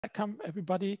Welcome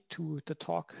everybody to the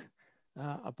talk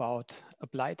about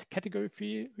applied category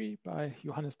theory by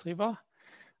Johannes Drever.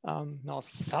 Now,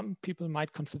 some people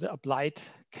might consider applied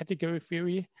category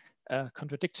theory a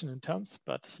contradiction in terms,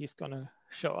 but he's going to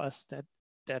show us that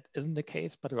that isn't the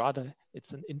case, but rather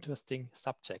it's an interesting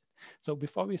subject. So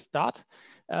before we start,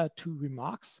 2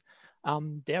 remarks.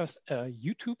 There's a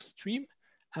YouTube stream,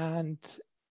 and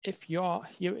if you're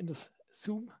here in this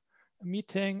Zoom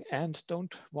meeting and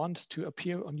don't want to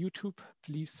appear on YouTube,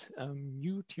 please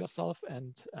mute yourself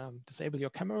and disable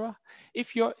your camera.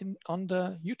 If you're on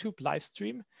the YouTube live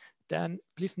stream, then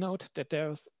please note that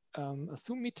there's a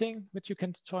Zoom meeting which you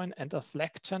can join and a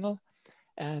Slack channel.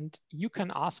 And you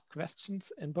can ask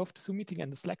questions in both the Zoom meeting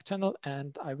and the Slack channel,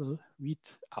 and I will read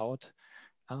out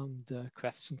the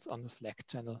questions on the Slack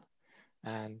channel.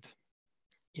 And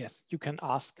yes, you can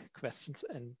ask questions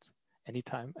and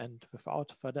anytime, and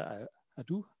without further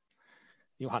ado,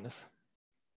 Johannes.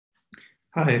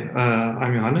 Hi,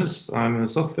 I'm Johannes. I'm a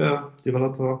software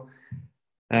developer,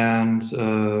 and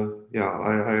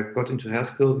I got into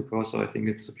Haskell because I think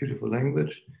it's a beautiful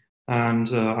language, and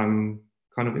I'm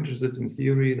kind of interested in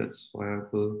theory. That's why I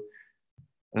will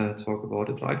talk about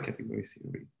applied category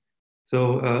theory.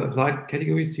 So applied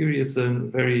category theory is a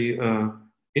very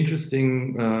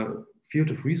interesting field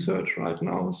of research right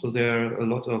now. So there are a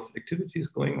lot of activities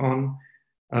going on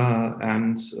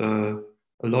and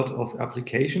a lot of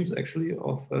applications actually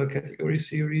of category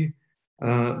theory.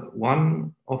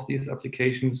 One of these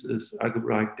applications is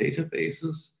algebraic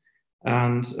databases,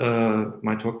 and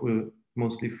my talk will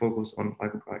mostly focus on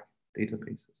algebraic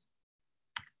databases.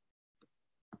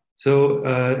 So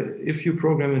if you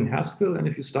program in Haskell and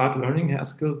if you start learning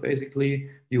Haskell, basically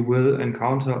you will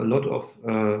encounter a lot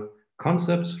of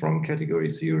concepts from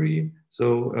category theory.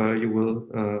 So you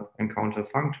will encounter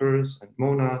functors and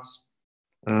monads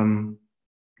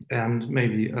and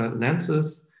maybe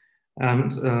lenses.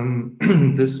 And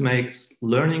this makes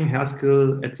learning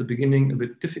Haskell at the beginning a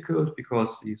bit difficult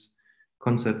because these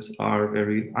concepts are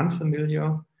very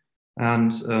unfamiliar.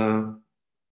 And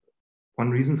one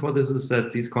reason for this is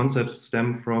that these concepts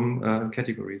stem from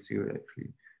category theory,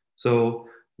 actually. So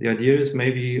the idea is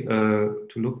maybe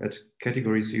to look at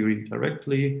category theory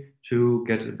directly to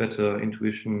get a better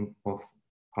intuition of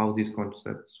how these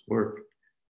concepts work.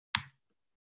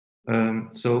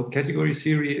 So category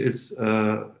theory is,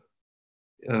 of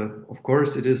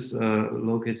course, it is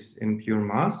located in pure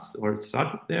maths, or it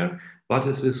started there, but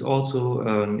it is also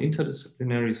an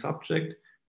interdisciplinary subject.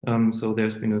 So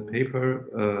there's been a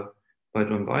paper by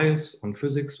John Bias on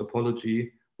physics,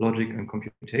 topology, logic, and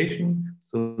computation.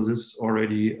 So this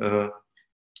already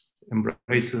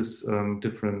embraces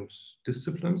different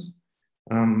disciplines.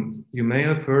 You may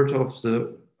have heard of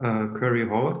the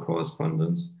Curry-Howard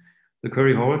correspondence. The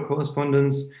Curry-Howard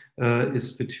correspondence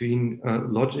is between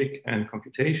logic and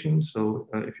computation. So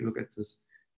if you look at this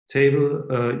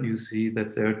table, you see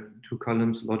that there are 2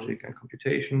 columns, logic and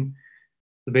computation.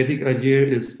 The basic idea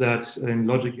is that in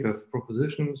logic you have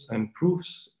propositions and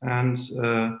proofs, and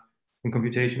in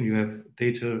computation you have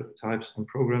data types and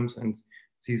programs, and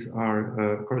these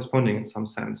are corresponding in some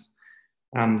sense.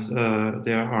 And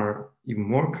there are even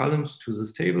more columns to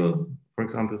this table. For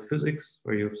example, physics,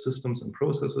 where you have systems and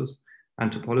processes,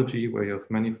 and topology, where you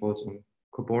have manifolds and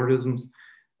cobordisms.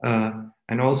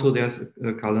 And also there's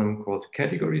a column called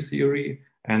category theory,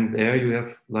 and there you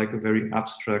have like a very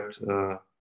abstract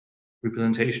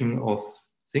representation of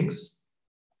things.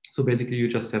 So basically you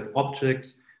just have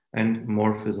objects and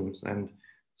morphisms, and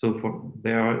so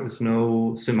there is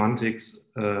no semantics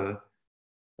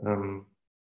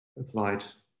applied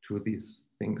to these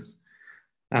things.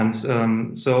 And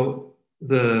so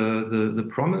the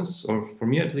promise, or for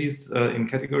me at least, in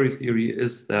category theory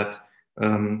is that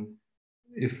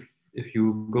if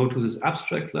you go to this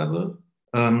abstract level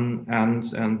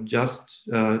and just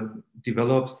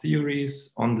develop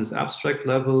theories on this abstract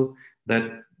level,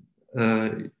 that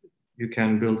you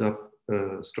can build up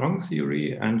a strong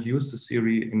theory and use the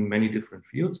theory in many different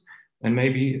fields. And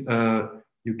maybe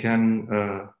you can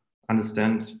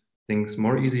understand things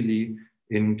more easily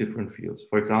in different fields.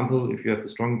 For example, if you have a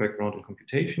strong background in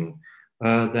computation,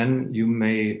 then you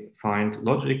may find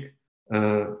logic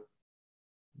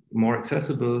more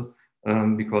accessible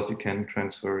because you can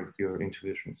transfer your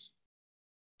intuitions.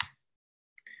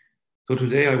 So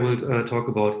today I will talk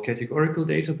about categorical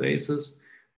databases.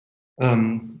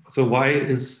 So why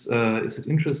is it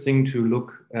interesting to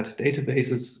look at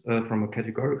databases from a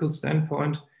categorical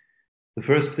standpoint? The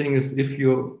first thing is, if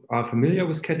you are familiar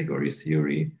with category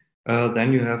theory,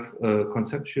 then you have a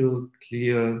conceptual,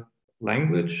 clear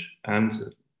language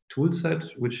and tool set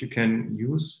which you can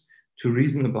use to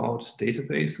reason about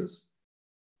databases.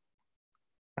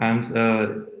 And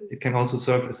it can also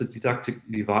serve as a didactic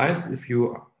device if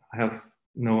you have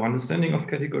no understanding of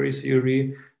category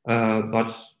theory,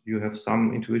 but you have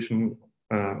some intuition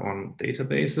on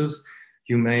databases.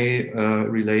 You may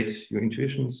relate your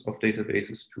intuitions of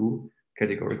databases to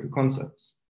categorical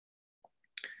concepts.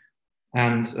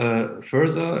 And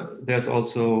further, there's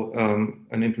also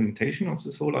an implementation of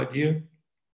this whole idea.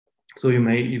 So you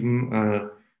may even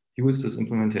use this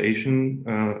implementation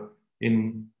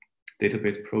in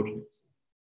database projects.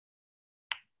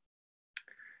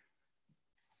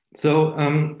 So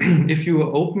if you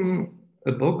open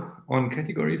a book on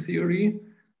category theory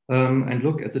and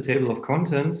look at the table of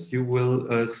contents, you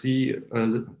will see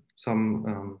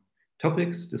some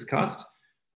topics discussed.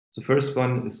 The first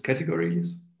one is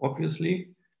categories, obviously.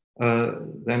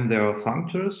 Then there are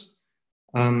functors.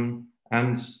 And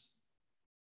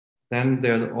then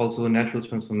there are also natural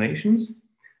transformations.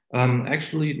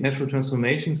 Actually, natural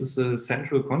transformations is a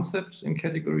central concept in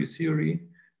category theory.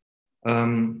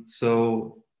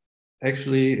 So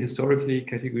actually, historically,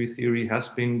 category theory has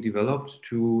been developed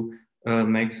to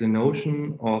make the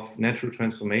notion of natural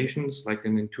transformations, like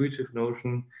an intuitive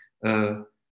notion,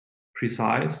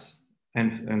 precise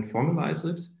and formalize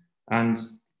it. And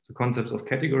the concepts of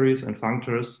categories and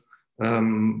functors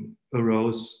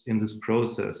arose in this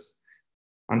process.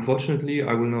 Unfortunately,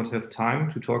 I will not have time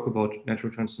to talk about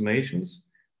natural transformations,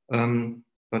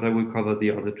 but I will cover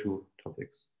the other two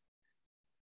topics.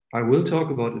 I will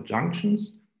talk about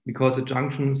adjunctions, because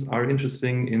adjunctions are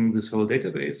interesting in this whole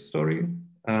database story.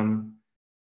 And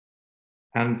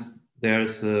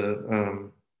there's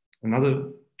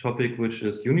another topic, which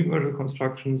is universal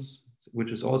constructions,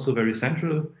 which is also very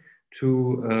central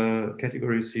to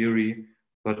category theory,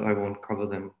 but I won't cover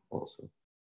them also.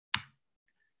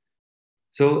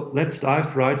 So let's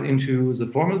dive right into the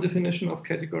formal definition of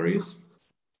categories.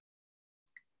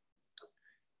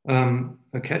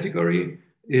 A category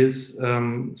is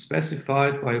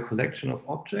specified by a collection of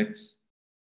objects.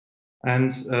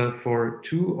 And for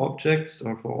two objects,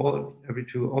 or for every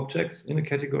two objects in a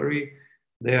category,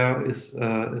 there is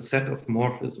a set of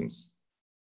morphisms.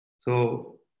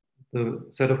 So the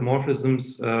set of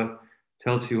morphisms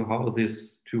tells you how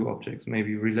these two objects may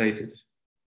be related.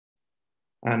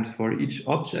 And for each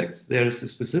object, there is a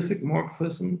specific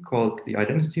morphism called the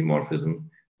identity morphism,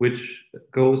 which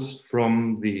goes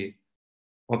from the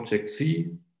object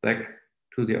C back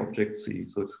to the object C.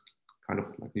 So it's kind of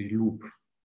like a loop.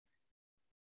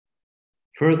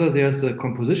 Further, there's a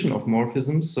composition of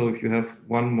morphisms. So if you have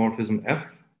one morphism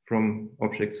F from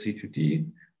object C to D,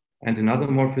 and another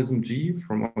morphism G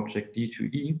from object D to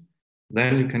E,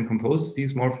 then you can compose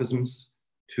these morphisms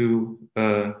to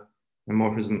a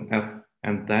morphism F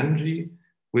and then G,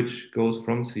 which goes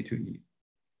from C to E.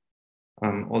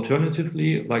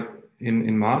 Alternatively, like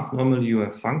in math, normally you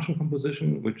have function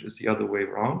composition, which is the other way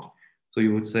around. So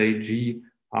you would say G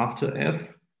after F.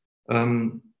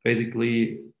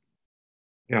 Basically,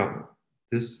 yeah,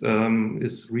 this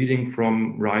is reading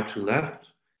from right to left.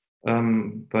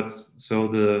 But so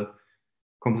the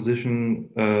composition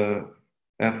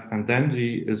F and then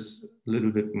G is a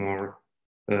little bit more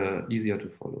easier to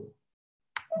follow.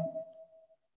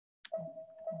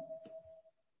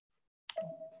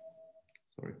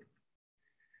 Sorry.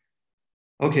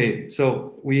 Okay,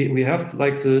 so we have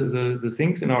like the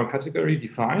things in our category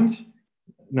defined.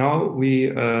 Now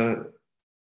we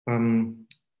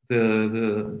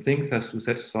the things has to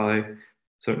satisfy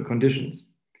certain conditions.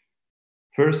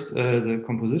 First, the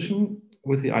composition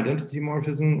with the identity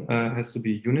morphism has to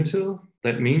be unital.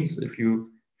 That means if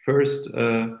you first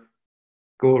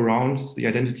go around the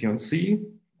identity on C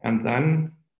and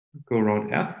then go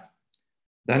around F,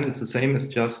 then it's the same as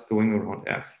just going around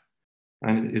F.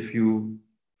 And if you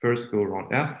first go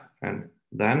around F and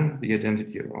then the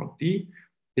identity around D,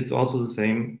 it's also the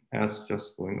same as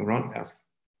just going around F.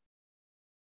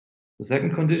 The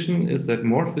second condition is that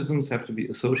morphisms have to be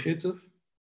associative.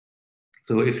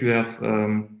 So if you have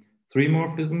three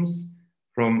morphisms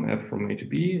from F from A to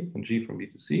B and G from B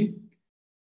to C,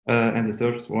 and the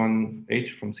third one,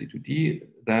 H from C to D,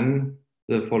 then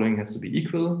the following has to be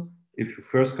equal. If you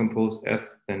first compose F,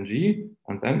 then G,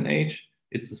 and then H,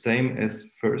 it's the same as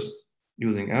first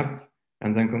using F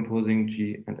and then composing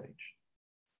G and H.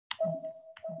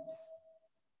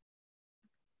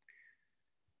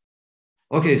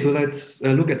 Okay, so let's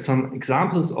look at some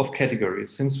examples of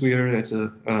categories. Since we are at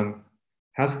a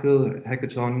Haskell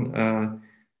hackathon,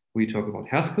 we talk about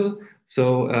Haskell.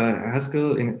 So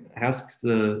Haskell, in Haskell,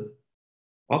 the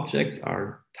objects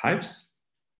are types,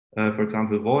 for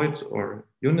example, void or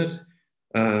unit,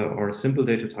 or simple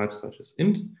data types such as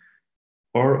int.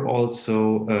 or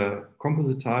also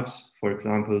composite types, for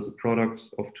example, the product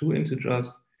of two integers,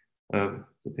 the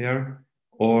pair,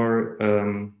 or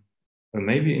a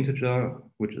maybe integer,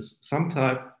 which is some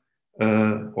type,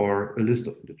 or a list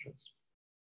of integers.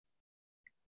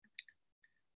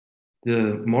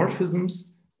 The morphisms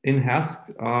in Hask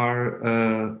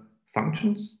are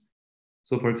functions.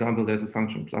 So for example, there's a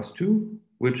function +2,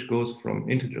 which goes from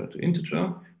integer to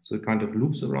integer, so it kind of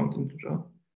loops around integer.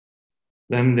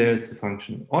 Then there's the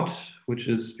function odd, which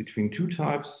is between two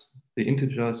types, the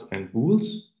integers and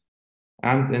bools.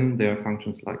 And then there are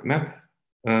functions like map,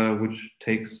 which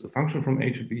takes a function from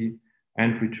A to B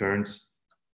and returns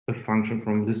a function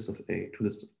from list of A to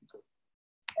list of B.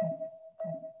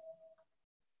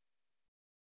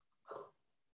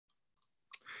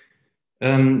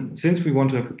 Since we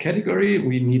want to have a category,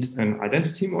 we need an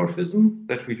identity morphism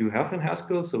that we do have in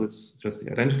Haskell, so it's just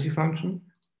the identity function.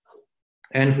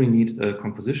 And we need a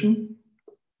composition.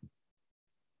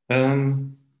 So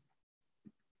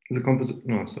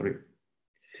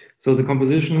the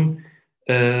composition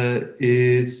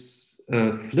is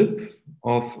a flip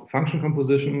of function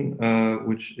composition,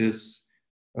 which is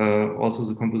also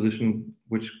the composition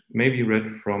which may be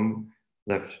read from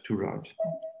left to right.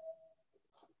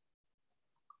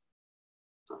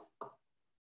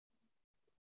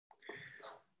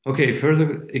 Okay,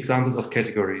 further examples of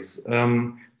categories.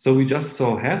 So we just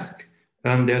saw Hask.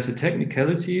 There's a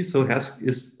technicality. So Hask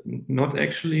is not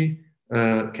actually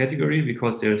a category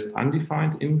because there's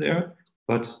undefined in there,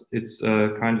 but it's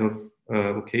kind of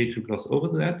okay to gloss over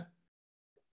that.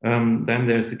 Then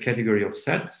there's the category of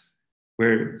sets,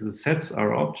 where the sets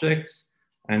are objects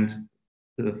and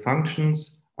the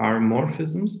functions are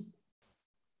morphisms.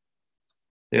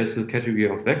 There's the category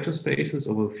of vector spaces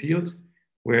over a field,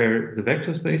 where the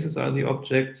vector spaces are the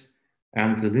objects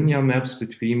and the linear maps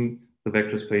between the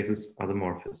vector spaces are the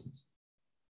morphisms.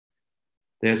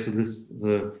 There's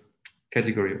the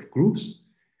category of groups,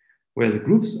 where the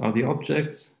groups are the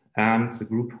objects and the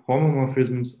group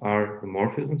homomorphisms are the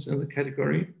morphisms in the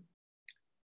category.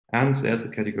 And there's a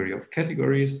category of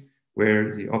categories,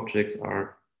 where the objects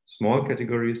are small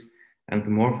categories and the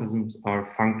morphisms are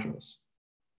functors.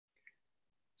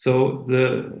 So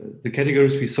the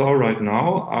categories we saw right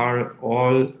now are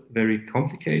all very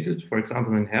complicated. For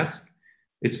example, in Hask,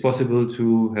 it's possible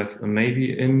to have a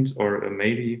maybe int or a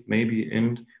maybe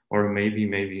int or a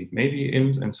maybe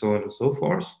int and so on and so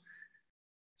forth.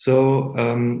 So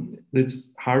it's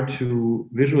hard to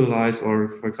visualize or,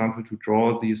 for example, to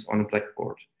draw these on a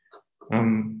blackboard.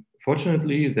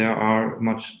 Fortunately, there are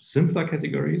much simpler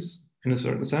categories in a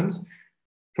certain sense.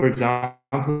 For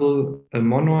example, a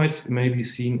monoid may be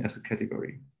seen as a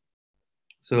category.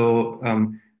 So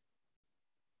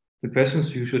the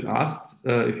questions you should ask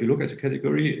if you look at a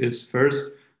category is first,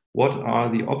 what are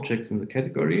the objects in the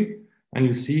category? And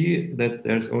you see that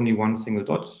there's only one single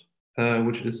dot,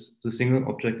 which is the single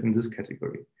object in this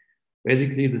category.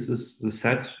 Basically, this is the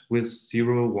set with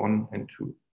 0, 1, and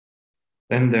 2.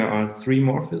 Then there are three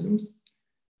morphisms,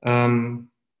 +0,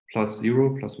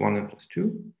 +1, and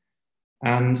 +2.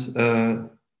 And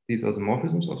these are the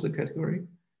morphisms of the category.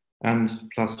 And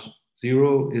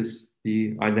 +0 is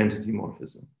the identity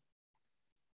morphism.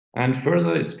 And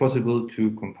further, it's possible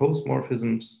to compose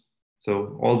morphisms.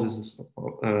 So all this is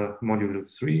modulo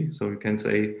 3. So you can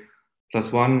say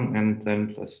 +1 and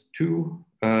then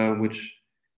 +2, which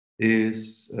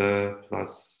is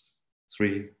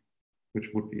 +3, which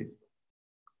would be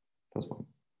 +1.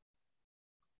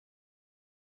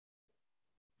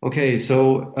 Okay,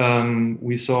 so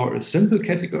we saw a simple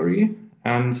category,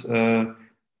 and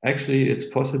actually it's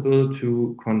possible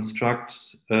to construct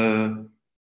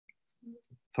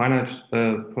finite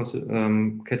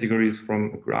categories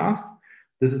from a graph.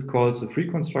 This is called the free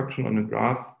construction on a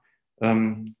graph,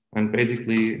 and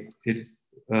basically it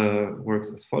works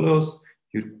as follows.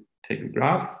 You take a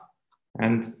graph,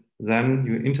 and then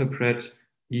you interpret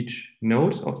each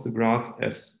node of the graph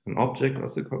as an object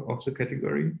of the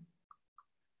category.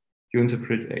 You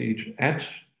interpret each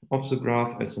edge of the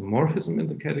graph as a morphism in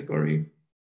the category.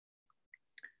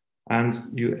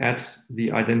 And you add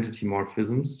the identity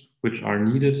morphisms, which are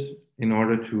needed in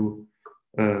order to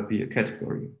be a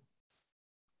category.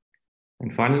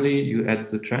 And finally, you add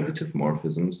the transitive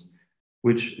morphisms,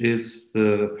 which is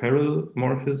the parallel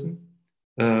morphism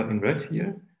in red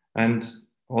here. And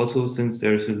also, since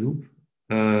there's a loop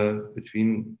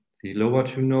between the lower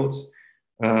two nodes,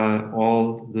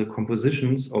 all the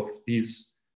compositions of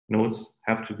these nodes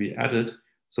have to be added.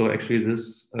 So actually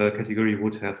this category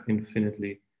would have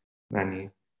infinitely many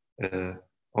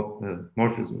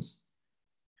morphisms.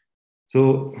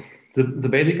 So the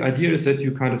basic idea is that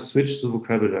you kind of switch the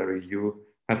vocabulary. You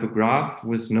have a graph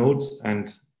with nodes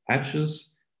and edges,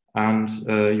 and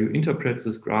you interpret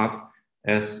this graph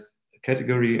as a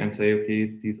category and say, okay,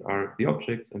 these are the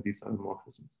objects and these are the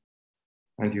morphisms.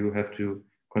 And you have to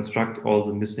construct all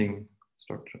the missing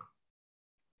structure.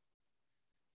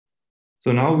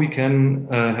 So now we can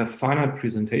have finite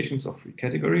presentations of free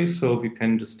categories. So we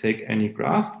can just take any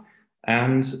graph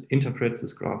and interpret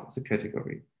this graph as a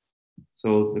category.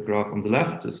 So the graph on the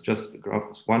left is just a graph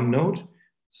with one node.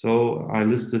 So I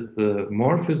listed the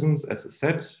morphisms as a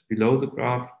set below the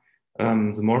graph.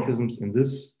 The morphisms in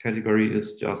this category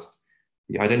is just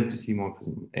the identity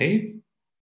morphism A.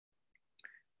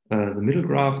 The middle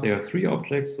graph, there are three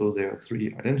objects, so there are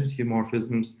three identity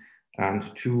morphisms and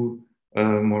two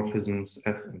morphisms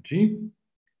F and G.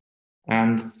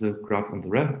 And the graph on the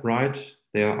right,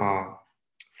 there are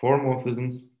four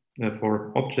morphisms,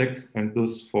 four objects, and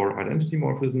those four identity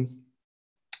morphisms.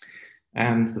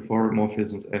 And the four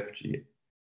morphisms F, G,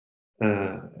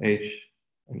 H,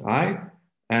 and I,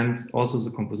 and also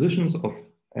the compositions of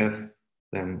F,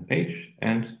 then H,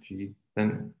 and G,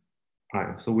 then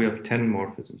I. So we have 10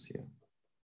 morphisms here.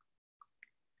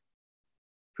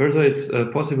 Further, it's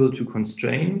possible to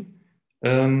constrain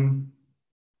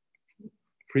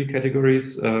free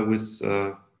categories with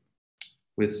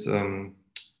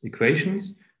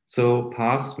equations. So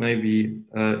paths may be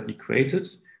equated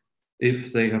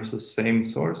if they have the same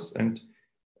source and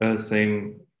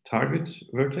same target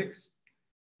vertex.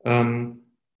 And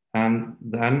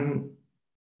then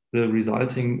the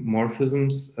resulting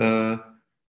morphisms,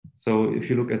 so if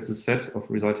you look at the set of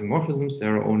resulting morphisms,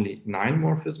 there are only 9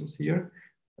 morphisms here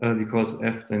because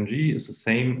F then G is the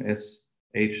same as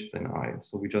H then I.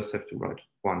 So we just have to write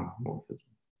one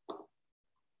morphism.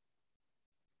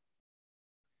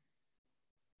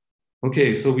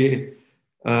 Okay, so we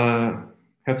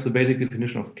have the basic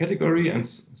definition of category and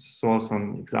saw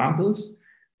some examples.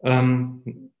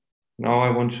 Now I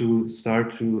want to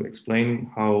start to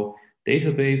explain how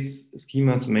database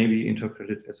schemas may be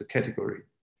interpreted as a category.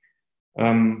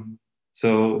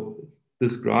 So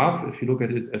this graph, if you look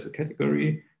at it as a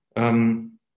category,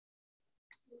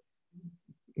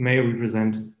 may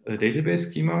represent a database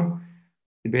schema.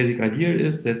 The basic idea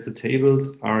is that the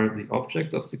tables are the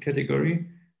objects of the category.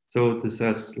 So this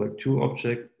has like three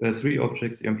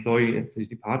objects, the employee and the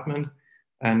department,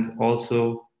 and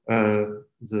also the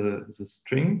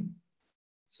string.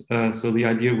 So the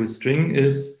idea with string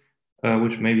is,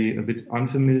 which may be a bit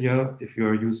unfamiliar if you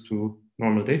are used to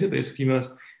normal database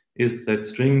schemas, is that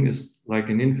string is like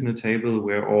an infinite table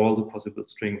where all the possible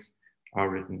strings are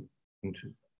written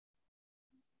into.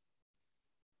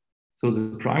 So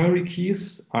the primary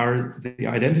keys are the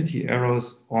identity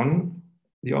errors on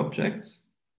the objects,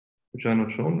 which are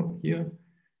not shown here.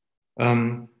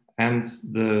 And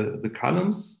the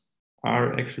columns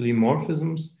are actually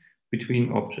morphisms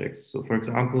between objects. So for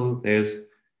example, there's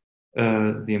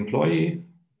the employee,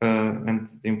 and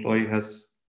the employee has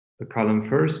a column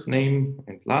first name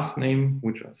and last name,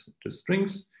 which are just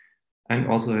strings, and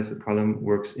also has a column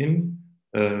works in,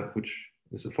 which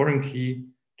is a foreign key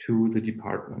to the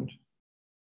department.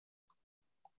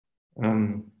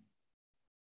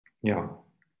 Yeah,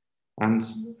 and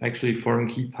actually foreign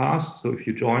key paths. So if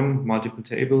you join multiple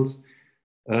tables,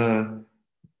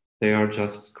 they are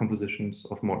just compositions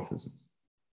of morphisms.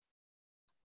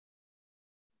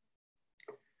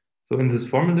 So in this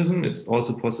formalism, it's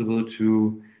also possible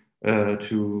to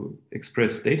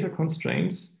express data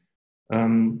constraints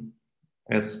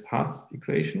as path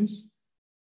equations.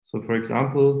 So for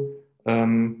example,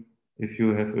 if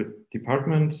you have a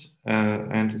department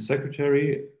and a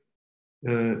secretary,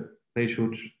 they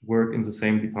should work in the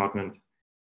same department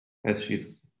as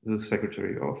she's the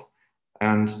secretary of.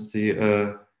 And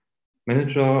the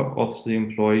manager of the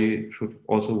employee should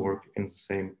also work in the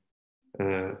same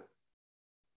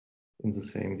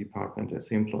department as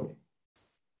the employee.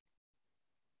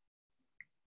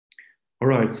 All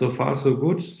right, so far so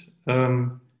good.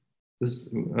 This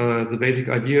the basic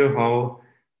idea how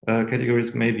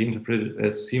categories may be interpreted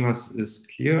as schemas is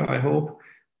clear, I hope.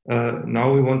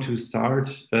 Now we want to start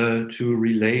to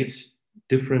relate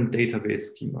different database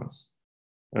schemas,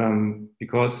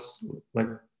 because like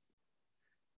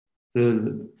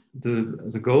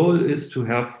the goal is to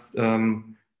have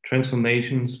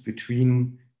transformations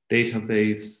between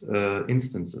database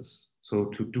instances. So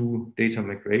to do data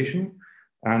migration,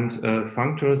 and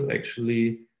functors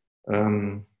actually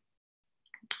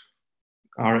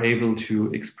are able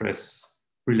to express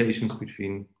relations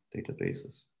between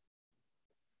databases.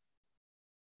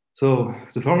 So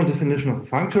the formal definition of a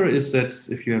functor is that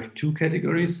if you have two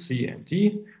categories, C and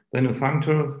D, then a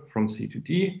functor from C to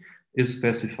D is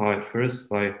specified first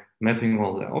by mapping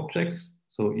all the objects.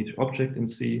 So each object in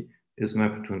C is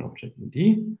mapped to an object in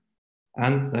D.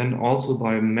 And then also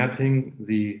by mapping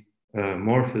the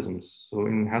morphisms. So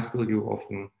in Haskell, you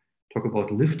often talk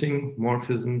about lifting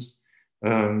morphisms.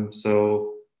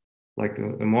 So like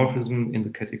a morphism in the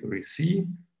category C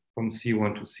from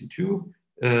C1 to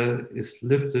C2 is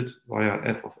lifted via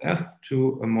f of f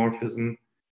to a morphism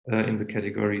in the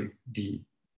category D.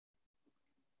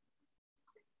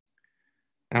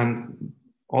 And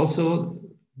also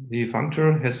the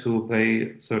functor has to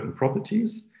obey certain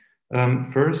properties.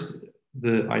 First,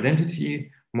 the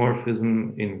identity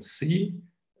morphism in C,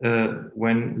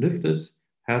 when lifted,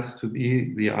 has to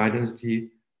be the identity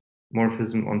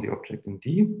morphism on the object in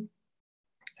D.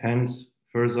 And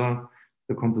further,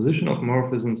 the composition of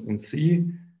morphisms in C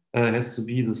has to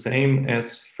be the same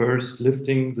as first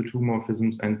lifting the two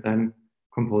morphisms and then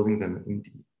composing them in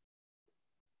D.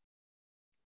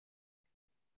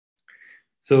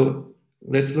 So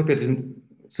let's look at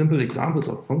simple examples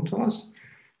of functors.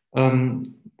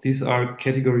 These are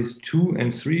categories 2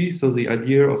 and 3. So the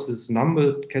idea of this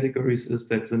numbered categories is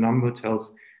that the number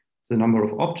tells the number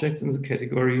of objects in the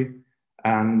category,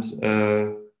 and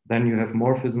then you have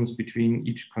morphisms between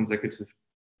each consecutive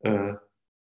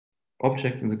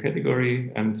object in the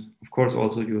category. And of course,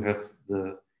 also you have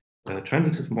the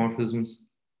transitive morphisms.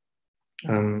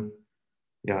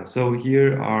 Yeah, so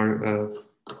here are,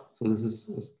 so this is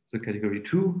the category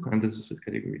 2, and this is the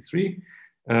category 3.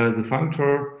 The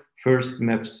functor first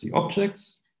maps the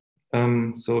objects.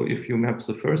 So if you map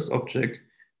the first object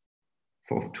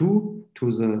of 2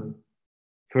 to the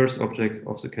first object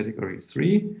of the category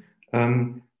 3,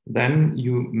 then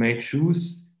you may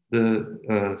choose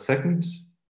the second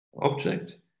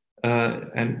object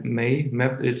and may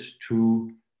map it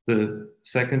to the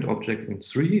second object in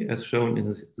 3, as shown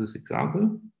in this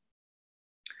example.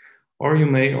 Or you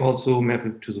may also map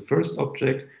it to the first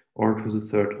object or to the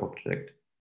third object.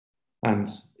 And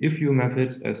if you map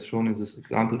it, as shown in this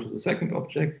example, to the second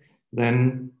object,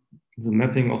 then the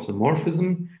mapping of the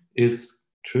morphism is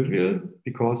trivial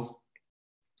because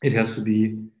it has to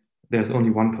be, there's only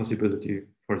one possibility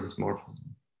for this morphism.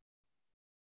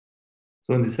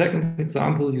 So in the second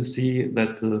example, you see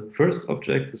that the first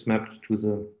object is mapped to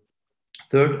the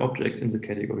third object in the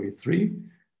category 3.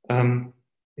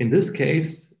 In this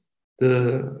case,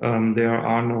 there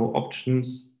are no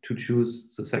options to choose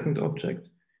the second object.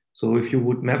 So if you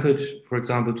would map it, for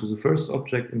example, to the first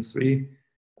object in 3,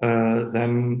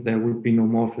 then there would be no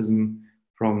morphism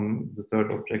from the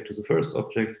third object to the first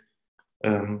object.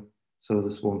 So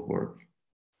this won't work.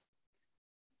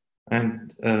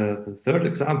 And the third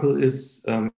example is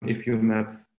if you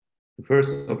map the first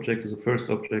object to the first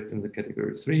object in the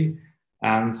category 3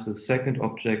 and the second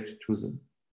object to the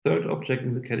third object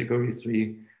in the category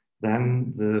 3,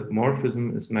 then the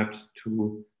morphism is mapped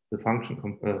to the function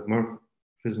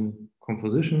morphism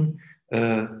composition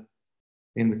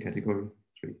in the category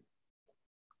 3.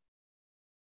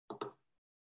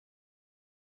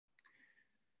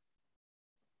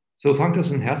 So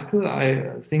functors in Haskell,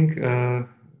 I think,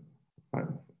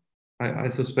 I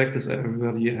suspect as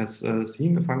everybody has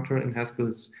seen, a functor in Haskell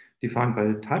is defined by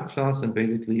a type class, and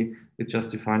basically it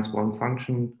just defines one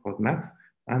function called map,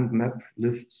 and map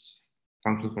lifts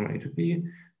functions from A to B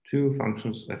to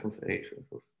functions f of A to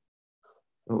f of,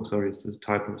 oh, sorry, it's a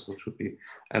typo, so it should be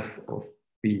f of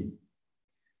B.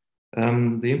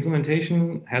 The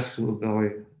implementation has to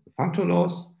obey the functor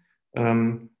laws.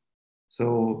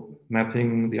 So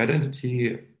mapping the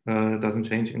identity doesn't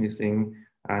change anything,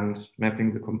 and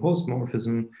mapping the composed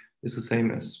morphism is the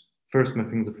same as first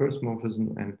mapping the first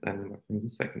morphism and then mapping the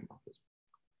second morphism.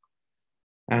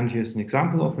 And here's an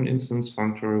example of an instance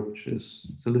functor, which is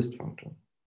the list functor.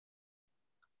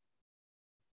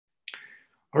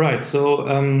 All right, so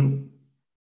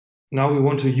now we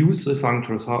want to use the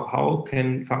functors. How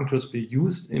can functors be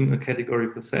used in a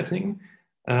categorical setting?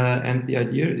 And the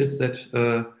idea is that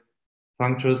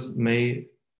functors may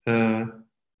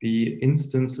be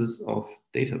instances of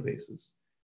databases.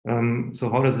 So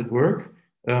how does it work?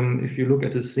 If you look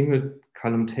at a single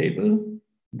column table,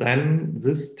 then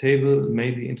this table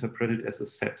may be interpreted as a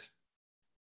set.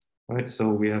 Right? So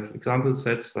we have example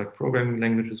sets like programming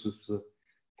languages with the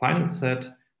finite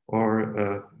set,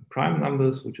 or prime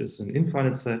numbers, which is an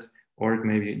infinite set, or it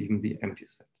may be even the empty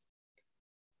set.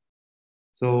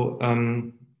 So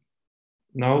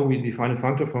now we define a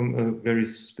functor from a very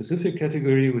specific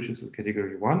category, which is a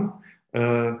category 1.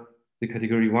 The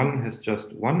category 1 has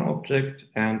just one object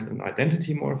and an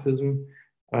identity morphism.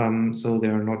 So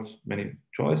there are not many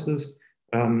choices.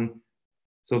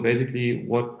 So basically,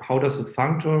 how does a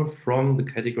functor from the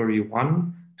category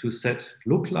 1 to set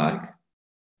look like?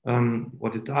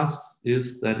 What it does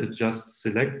is that it just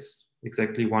selects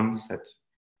exactly one set.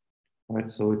 Right?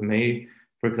 So it may,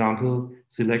 for example,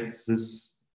 select this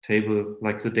table,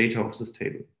 like the data of this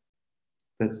table.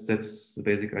 That's the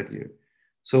basic idea.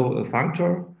 So a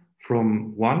functor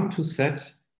from 1 to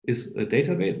set is a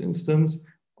database instance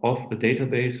of a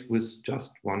database with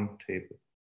just one table.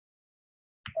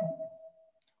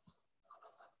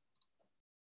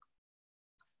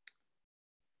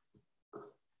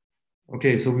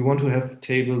 Okay, so we want to have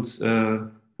tables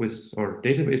or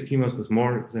database schemas with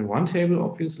more than one table,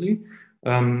 obviously.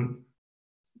 And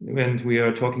we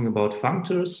are talking about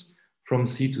functors from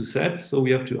C to Z. So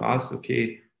we have to ask,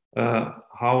 okay,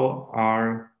 how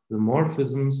are the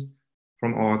morphisms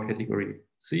from our category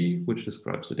C, which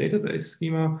describes the database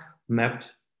schema, mapped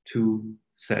to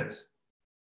Z?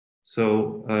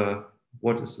 So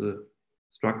what is the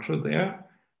structure there?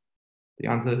 The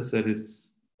answer is that it's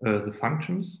the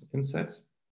functions in Z,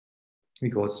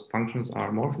 because functions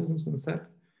are morphisms in Z.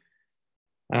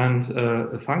 And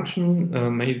a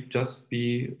function may just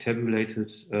be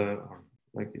tabulated, or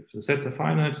like if the sets are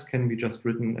finite, it can be just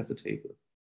written as a table.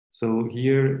 So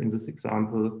here in this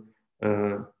example,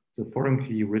 the foreign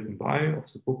key written by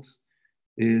of the books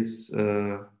is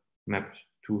mapped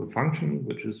to a function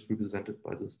which is represented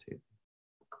by this table.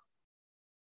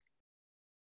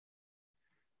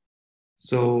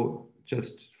 So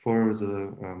just for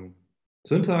the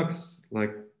syntax,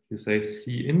 like you say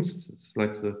C inst, it's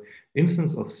like the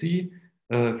instance of C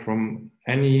from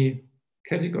any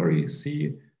category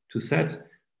C to set.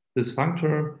 This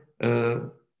functor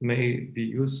may be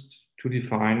used to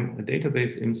define a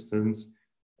database instance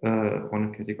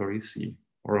on a category C,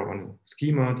 or on a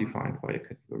schema defined by a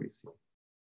category C.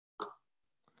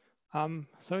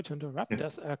 Sorry to interrupt. Yeah.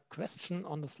 There's a question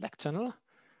on the Slack channel,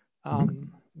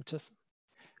 which is,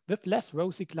 with less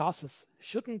rosy classes,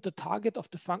 shouldn't the target of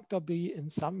the functor be in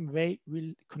some way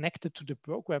connected to the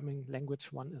programming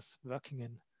language one is working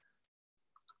in?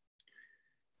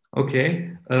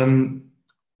 Okay.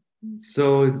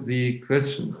 So the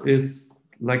question is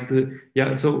like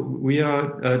so we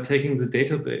are taking the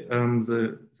database,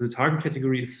 the target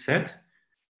category is set.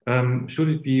 Should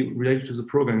it be related to the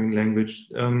programming language?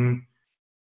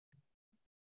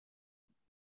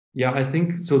 Yeah, I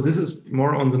think so. This is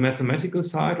more on the mathematical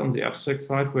side, on the abstract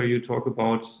side, where you talk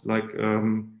about like,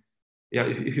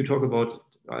 if you talk about,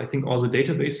 I think all the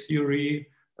database theory,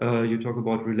 you talk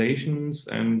about relations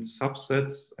and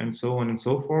subsets and so on and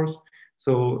so forth.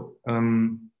 So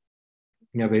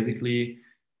yeah, basically,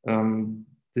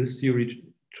 this theory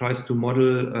tries to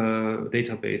model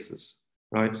databases,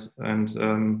 right? And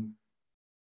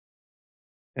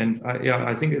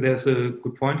I think there's a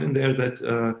good point in there that,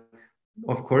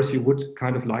 of course, you would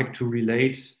kind of like to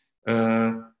relate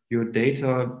your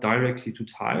data directly to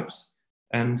types.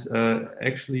 And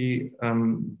actually,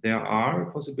 there are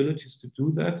possibilities to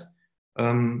do that.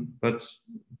 But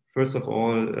first of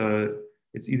all,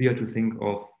 it's easier to think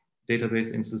of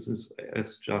database instances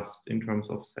as just in terms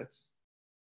of sets.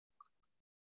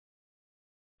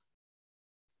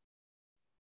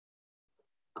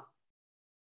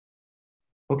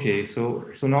 Okay, so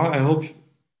now I hope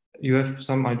you have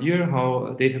some idea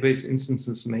how database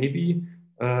instances may be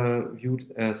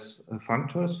viewed as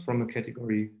functors from a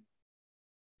category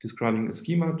describing a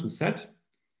schema to set.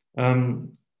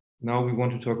 Now we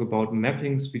want to talk about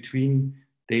mappings between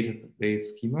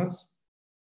database schemas.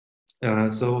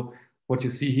 So what you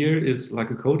see here is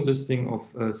like a code listing of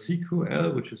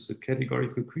SQL, which is a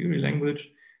categorical query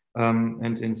language.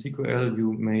 And in SQL,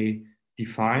 you may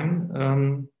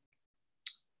define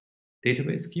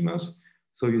database schemas.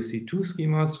 So you see two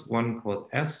schemas, one called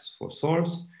S for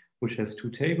source, which has two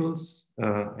tables,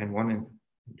 N1 and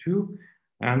N2.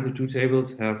 And the two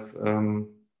tables have,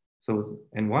 so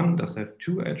N1 does have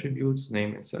two attributes,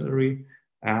 name and salary,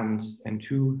 and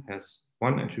N2 has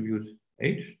one attribute,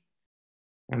 age.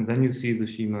 And then you see the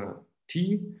schema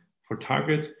T for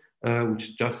target,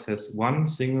 which just has one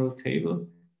single table,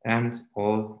 and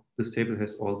this table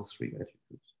has all the three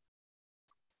attributes.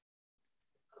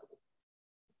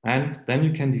 And then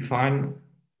you can define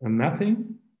a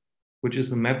mapping, which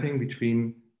is a mapping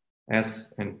between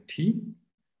S and T.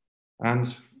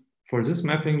 And for this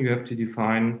mapping, you have to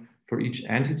define for each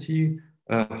entity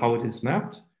how it is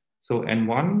mapped. So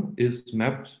N1 is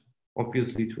mapped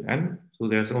obviously to N. So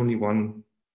there's only one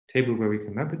table where we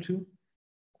can map it to.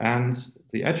 And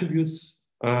the attributes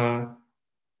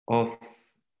of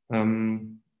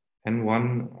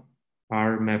N1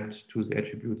 are mapped to the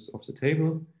attributes of the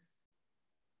table.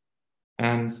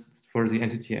 And for the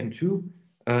entity N2,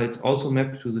 it's also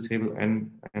mapped to the table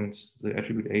N, and the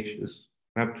attribute H is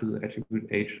mapped to the attribute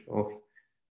H of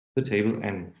the table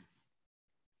N.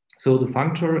 So the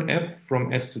functor F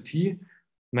from S to T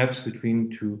maps between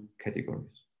two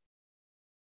categories.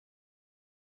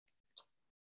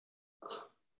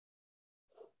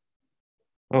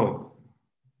 Oh,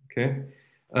 okay.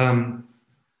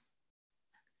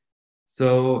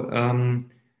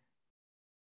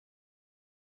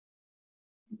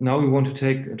 Now we want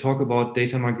to talk about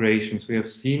data migrations. We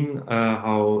have seen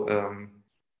how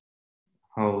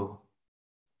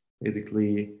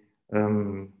basically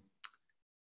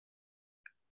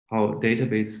how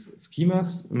database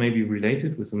schemas may be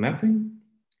related with the mapping.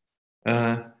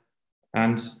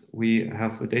 And we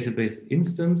have a database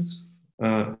instance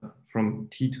from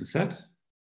T to Z,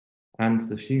 and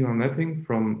the schema mapping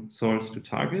from source to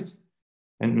target.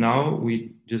 And now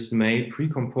we just may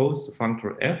pre-compose the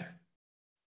functor F,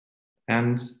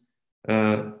 and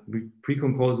we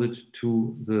pre-compose it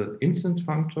to the instant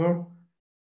functor,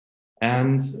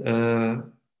 and the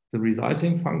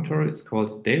resulting functor, it's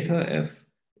called delta F,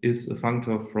 is a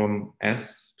functor from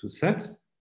S to Z,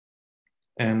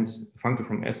 and a functor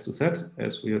from S to Z,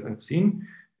 as we have seen,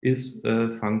 is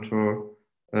a functor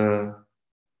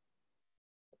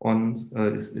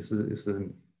is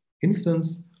an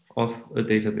instance of a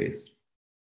database.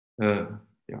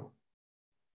 Yeah.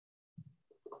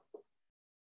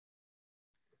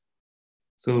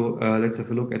 So let's have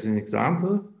a look at an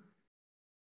example.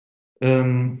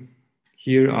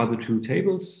 Here are the two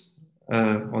tables,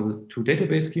 or the two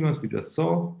database schemas we just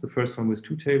saw. The first one with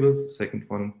two tables, the second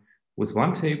one with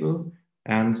one table,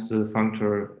 and the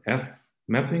functor F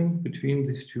mapping between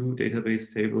these two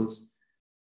database tables,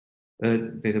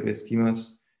 database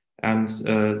schemas. And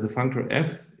the functor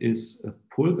F is a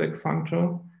pullback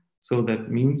functor. So that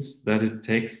means that it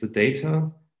takes the data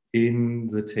in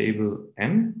the table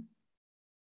N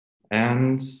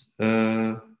and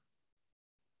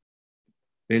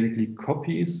basically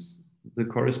copies the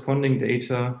corresponding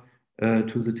data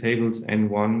to the tables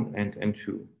N1 and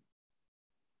N2.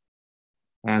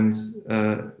 And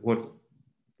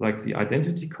like the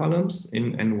identity columns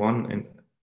in N1 and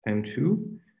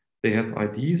N2, they have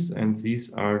IDs, and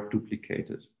these are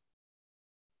duplicated.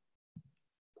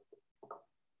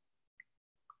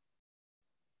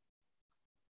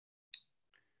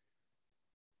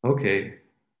 Okay,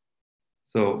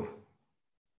 so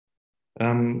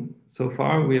so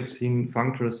far we have seen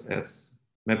functors as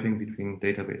mapping between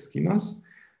database schemas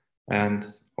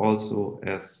and also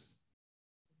as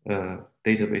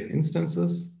database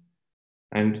instances.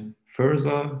 And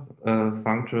further,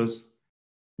 functors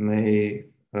may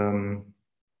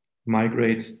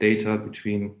migrate data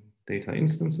between data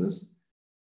instances.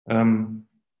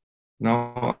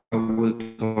 Now I will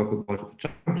talk about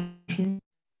junction,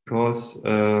 because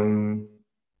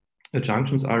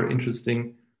junctions are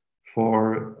interesting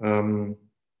for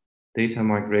data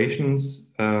migrations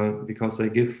because they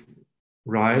give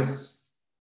rise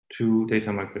to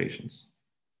data migrations.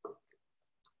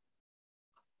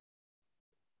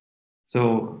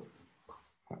 So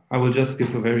I will just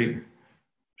give a very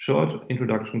short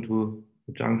introduction to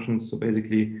the junctions. So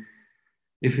basically,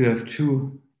 if you have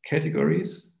two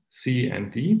categories, C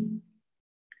and D,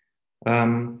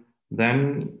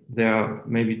 then there are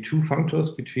maybe two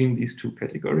functors between these two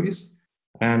categories.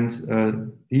 And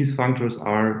these functors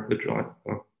are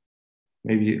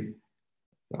maybe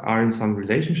are in some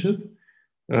relationship.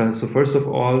 So first of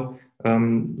all,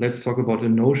 let's talk about the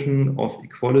notion of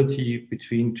equality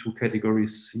between two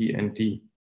categories C and D.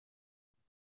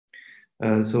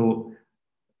 So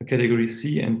category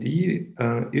C and D,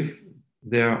 if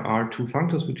there are two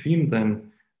functors between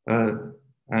them,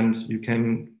 and you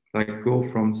can like go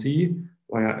from C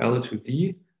via L to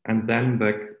D and then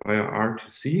back via R to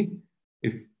C,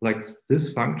 if like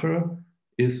this functor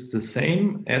is the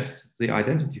same as the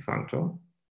identity functor,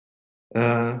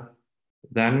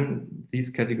 then these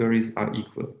categories are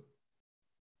equal.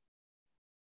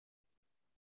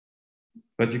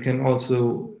 But you can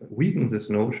also weaken this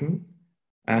notion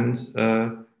and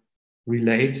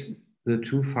relate the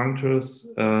two functors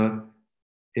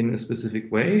in a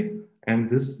specific way, and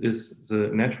this is the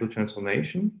natural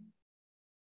transformation.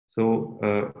 So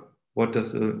what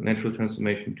does a natural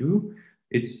transformation do?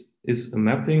 It is a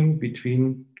mapping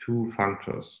between two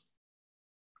functors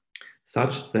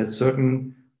such that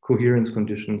certain coherence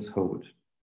conditions hold.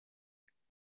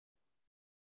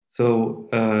 So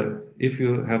if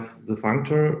you have the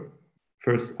functor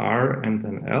first R and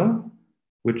then L,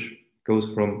 which goes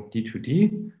from D to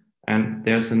D, and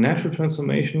there's a natural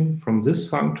transformation from this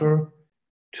functor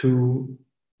to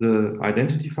the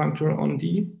identity functor on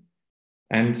D,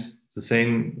 and the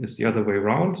same is the other way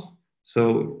around.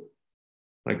 So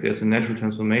like there's a natural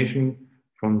transformation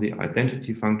from the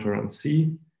identity functor on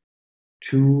C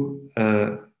to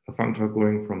a functor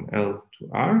going from L to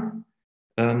R.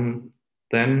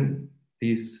 Then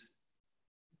these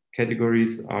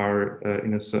categories are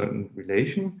in a certain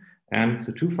relation, and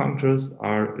the two functors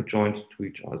are adjoint to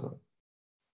each other.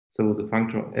 So the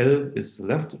functor L is the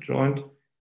left adjoint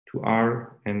to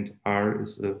R, and R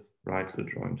is the right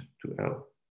adjoint to L.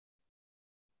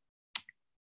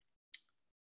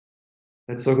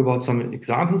 Let's talk about some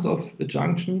examples of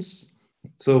adjunctions.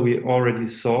 So we already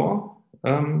saw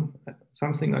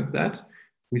something like that.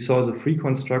 We saw the free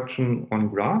construction on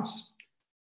graphs,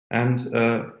 and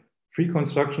free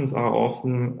constructions are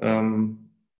often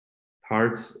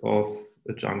parts of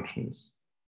adjunctions.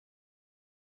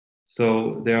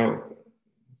 So the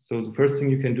first thing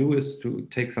you can do is to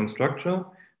take some structure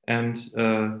and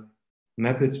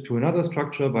map it to another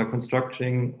structure by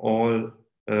constructing all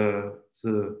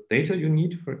the data you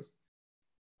need for it.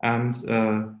 And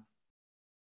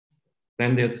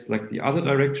then there's like the other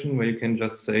direction where you can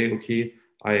just say, okay,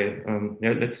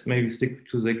 let's maybe stick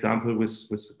to the example with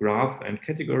the graph and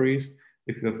categories.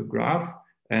 If you have a graph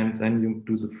and then you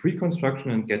do the free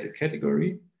construction and get a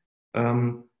category,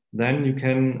 then you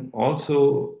can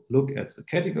also look at the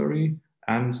category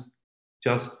and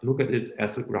just look at it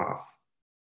as a graph.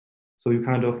 So you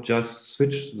kind of just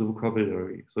switch the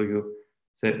vocabulary. So you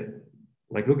say,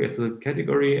 like, look at the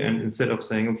category, and instead of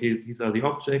saying, okay, these are the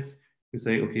objects, you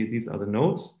say, okay, these are the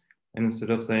nodes. And instead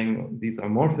of saying these are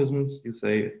morphisms, you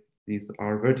say these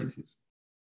are vertices.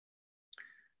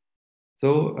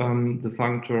 So the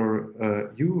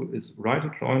functor U is right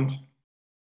adjoint.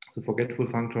 The forgetful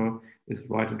functor is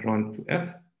right adjoint to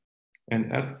F,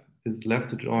 and F is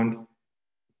left adjoint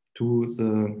to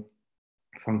the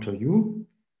functor U.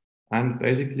 And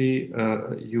basically,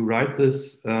 you write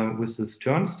this with this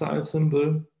turnstile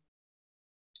symbol.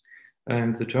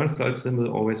 And the turnstile symbol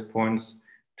always points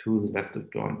to the left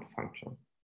adjoint function.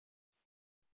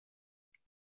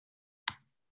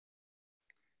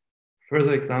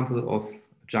 Further example of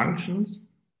junctions.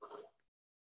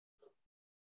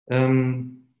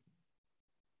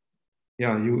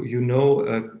 Yeah, you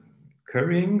know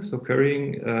currying. So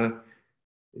currying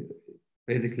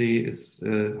basically is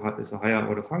a higher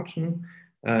order function.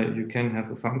 You can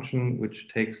have a function which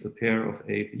takes a pair of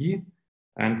A, B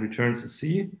and returns a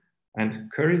C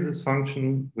and curries this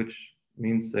function, which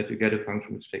means that you get a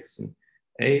function which takes an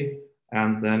A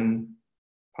and then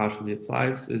partially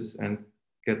applies it and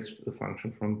gets a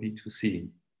function from B to C.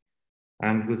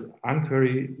 And with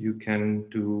uncurry, you can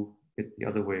do it the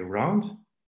other way around.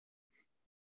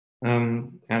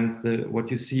 What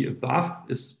you see above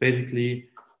is basically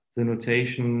the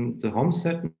notation, the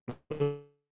Homestead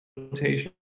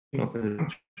notation of a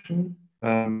function.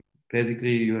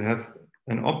 Basically, you have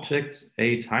an object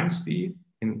A times B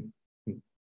and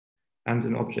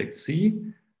an object C,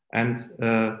 and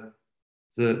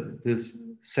this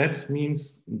set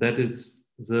means that it's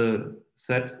the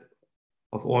set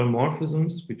of all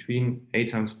morphisms between A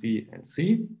times B and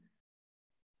C.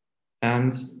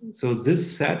 And so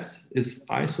this set is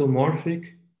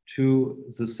isomorphic to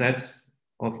the set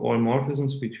of all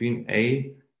morphisms between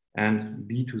A and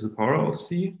B to the power of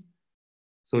C.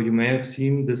 So you may have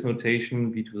seen this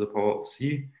notation B to the power of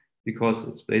C because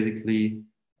it's basically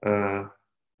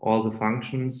all the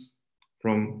functions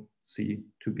from C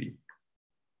to B.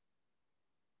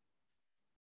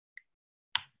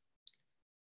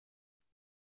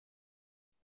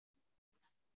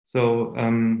 So,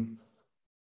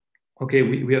 okay,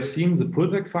 we have seen the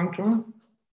pullback functor,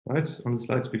 right, on the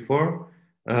slides before,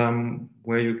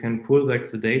 where you can pull back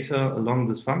the data along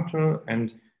this functor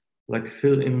and like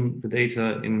fill in the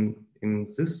data in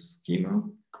this schema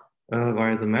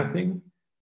via the mapping.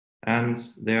 And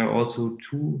there are also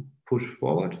two push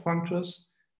forward functors,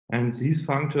 and these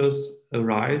functors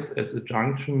arise as a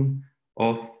junction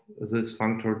of this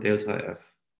functor delta F.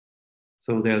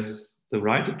 So there's the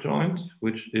right adjoint,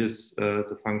 which is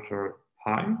the functor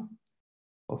pi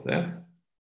of F,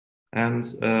 and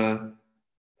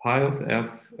pi of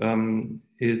F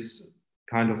is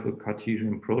kind of a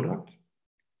Cartesian product.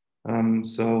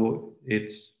 So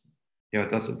it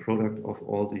does a product of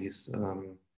all these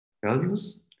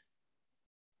values.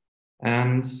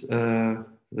 And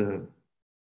then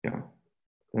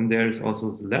there is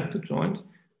also the left adjoint,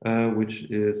 which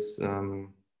is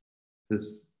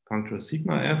this functor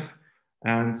sigma F.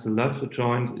 And the left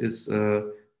adjoint is a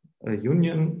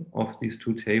union of these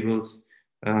two tables.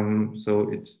 So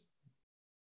it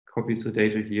copies the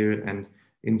data here and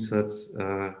inserts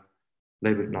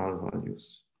labeled null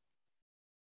values.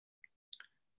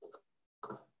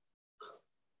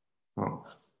 Oh.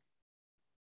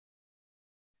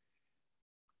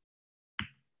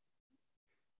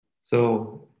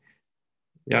 So,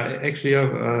 yeah, actually,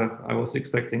 I was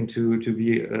expecting to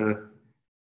be,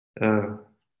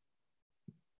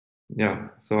 yeah.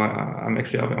 So I'm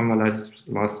actually on my last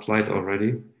slide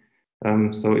already.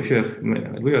 So if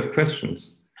do you have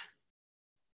questions?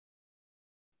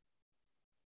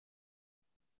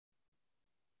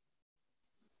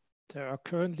 There are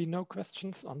currently no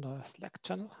questions on the Slack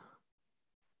channel.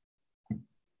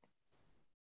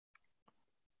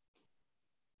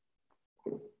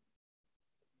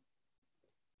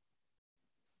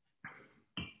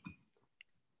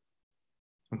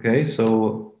 Okay,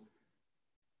 so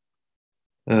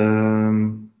yeah,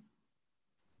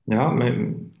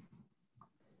 maybe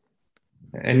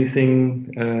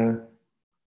anything,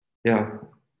 yeah.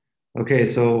 Okay,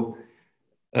 so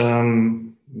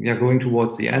yeah, going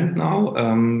towards the end now.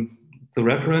 The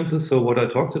references, so what I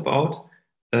talked about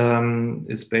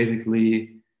is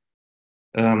basically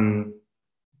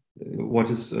what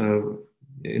is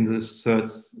in the third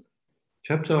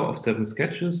chapter of 7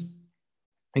 sketches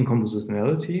in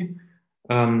compositionality,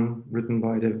 written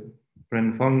by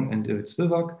Brennan Fong and David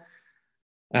Spivak.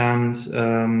 And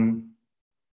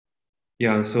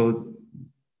yeah, so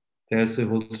there's a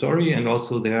whole story, and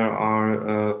also there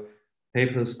are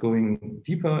papers going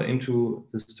deeper into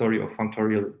the story of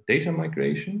functorial data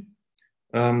migration,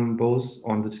 both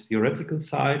on the theoretical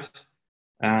side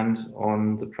and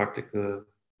on the practical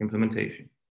implementation.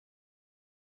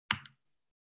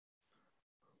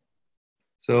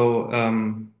 So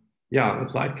yeah,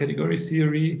 applied category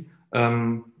theory.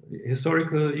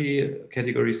 Historically,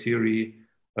 category theory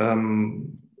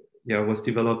yeah, was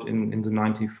developed in the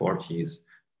 1940s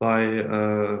by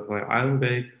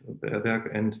Eilenberg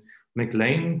and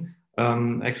McLean.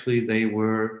 Actually, they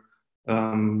were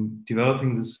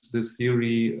developing this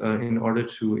theory in order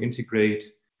to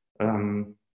integrate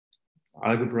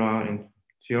algebra and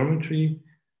geometry.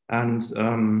 And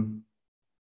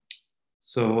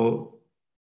so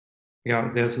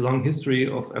yeah, there's a long history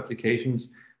of applications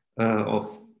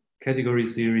of category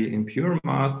theory in pure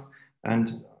math.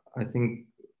 And I think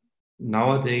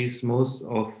nowadays, most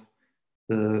of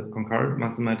the concurrent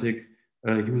mathematics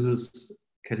uses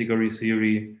category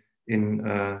theory in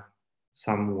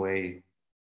some way.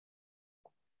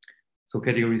 So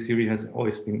category theory has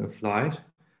always been applied.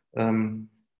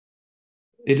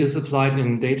 It is applied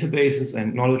in databases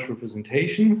and knowledge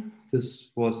representation. This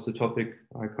was the topic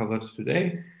I covered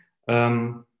today.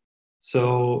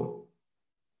 So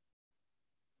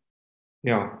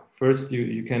yeah, first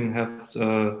you can have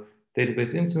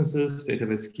database instances,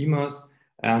 database schemas,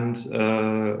 and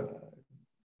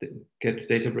get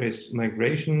database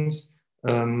migrations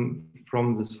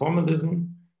from this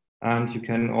formalism. And you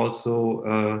can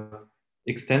also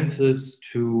extend this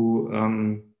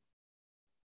to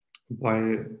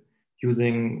by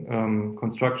using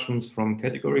constructions from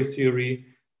category theory.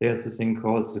 There's a thing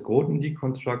called the Groten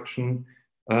deconstruction,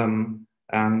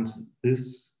 and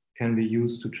this can be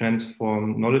used to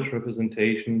transform knowledge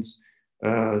representations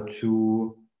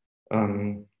to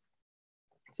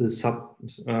the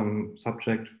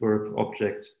subject verb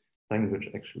object language,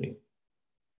 actually.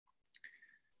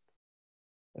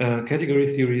 Category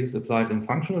theory is applied in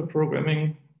functional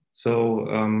programming. So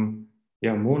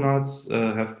yeah, monads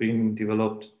have been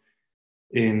developed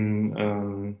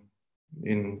in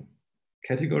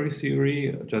category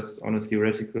theory, just on a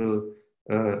theoretical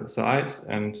side,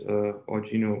 and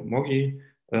Originating Moggi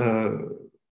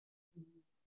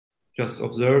just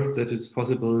observed that it's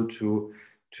possible to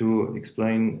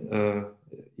explain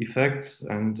effects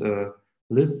and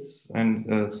lists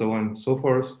and so on and so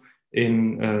forth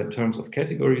in terms of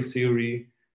category theory.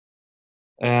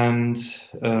 And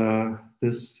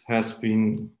this has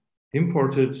been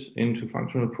imported into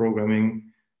functional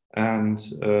programming, and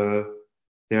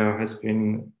there has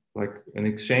been like an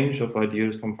exchange of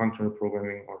ideas from functional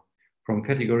programming or from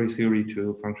category theory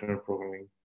to functional programming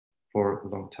for a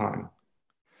long time.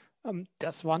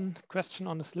 There's one question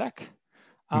on the Slack.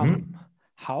 Mm-hmm.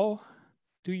 How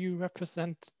do you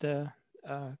represent the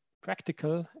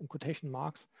practical, in quotation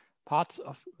marks, parts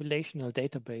of relational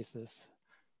databases?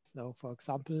 So, for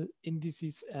example,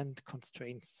 indices and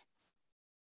constraints.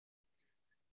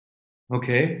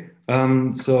 Okay,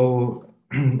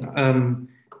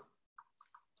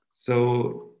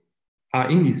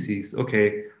 indices.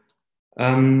 Okay,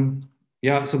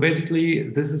 yeah. So basically,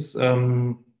 this is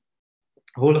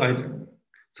whole idea.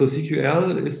 So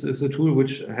CQL is a tool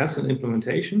which has an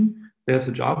implementation. There's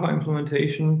a Java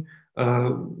implementation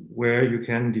where you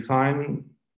can define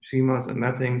schemas and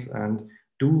mappings and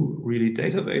do really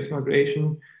database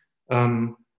migration.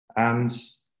 and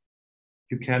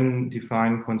you can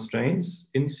define constraints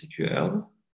in CQL.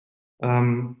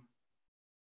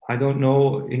 I don't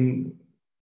know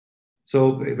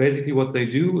so basically what they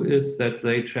do is that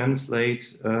they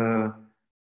translate the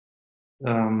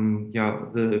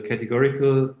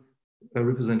categorical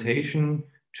representation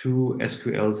to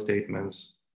SQL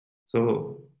statements.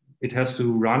 So it has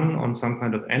to run on some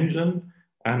kind of engine,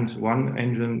 and one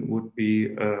engine would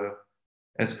be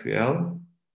SQL.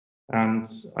 And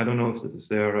I don't know if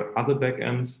there are other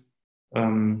backends.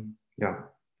 And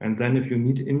then if you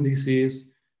need indices,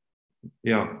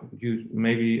 you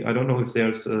maybe, I don't know if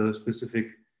there's a specific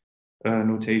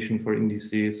notation for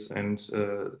indices and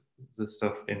the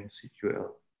stuff in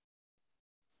CQL.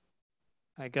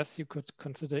 I guess you could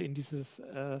consider indices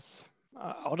as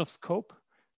out of scope,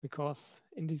 because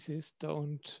indices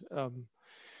are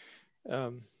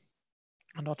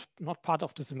not part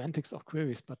of the semantics of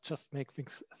queries, but just make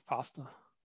things faster.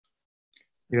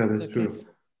 Yeah, that's true.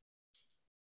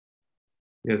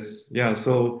 Yes. Yeah.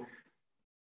 So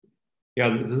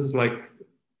yeah, this is like,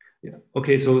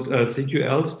 okay. So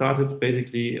CQL started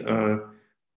basically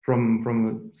from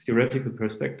a theoretical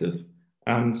perspective,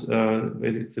 and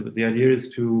basically the idea is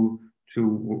to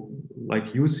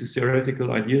like use these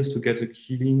theoretical ideas to get a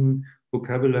clean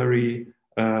vocabulary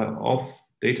of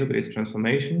database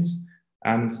transformations,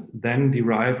 and then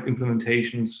derive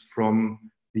implementations from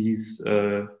these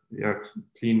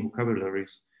clean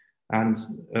vocabularies. And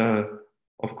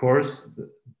of course,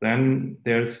 then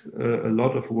there's a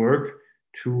lot of work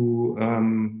to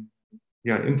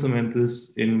implement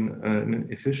this in an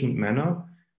efficient manner.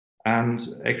 And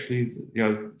actually,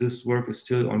 this work is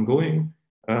still ongoing.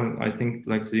 I think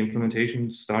like the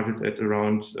implementation started at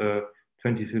around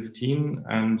 2015,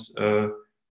 and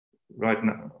right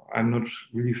now I'm not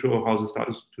really sure how the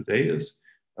status today is.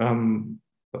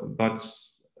 But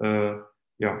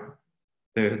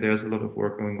there's a lot of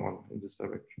work going on in this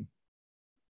direction.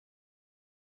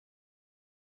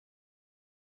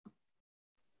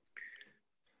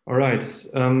 All right,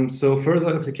 so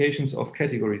further applications of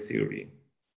category theory.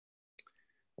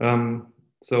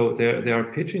 So there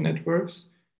are Petri networks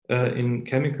in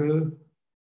chemical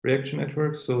reaction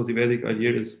networks. So the basic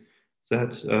idea is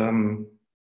that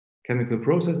chemical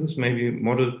processes may be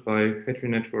modeled by Petri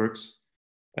networks,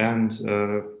 and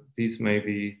these may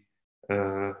be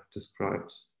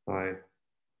described by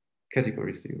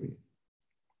category theory.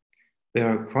 There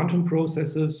are quantum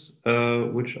processes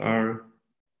which are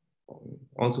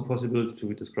also possible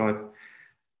to describe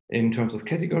in terms of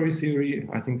category theory.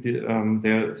 I think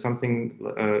there's something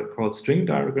called string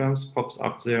diagrams pops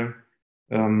up there.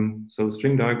 So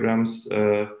string diagrams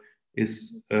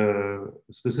is a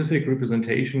specific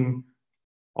representation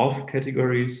of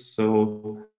categories.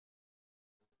 So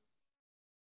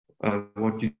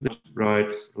what you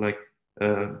write, like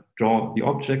draw the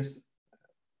objects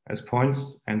as points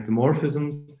and the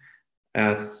morphisms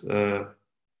as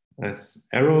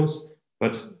arrows,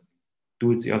 but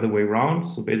do it the other way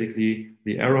around. So basically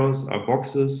the arrows are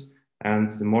boxes and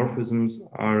the morphisms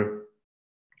are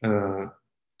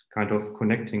kind of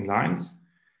connecting lines.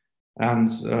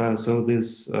 And so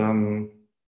these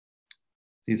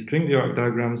string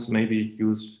diagrams may be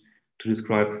used to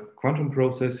describe quantum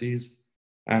processes.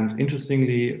 And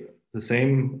interestingly, the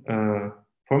same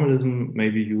formalism may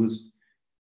be used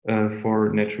for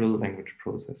natural language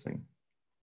processing.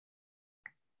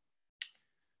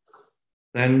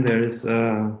 Then there is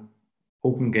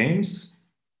open games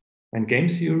and game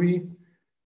theory,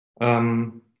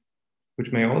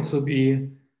 which may also be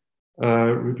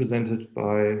represented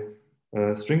by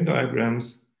string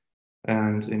diagrams.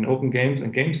 And in open games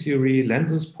and game theory,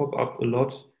 lenses pop up a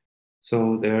lot.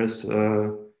 So there's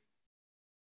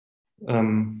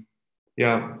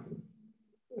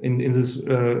in this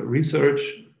research,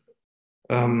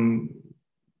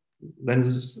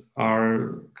 lenses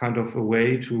are kind of a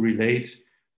way to relate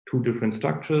two different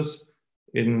structures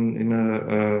in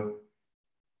a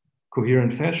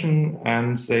coherent fashion,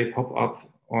 and they pop up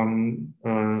on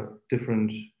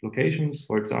different locations.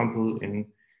 For example, in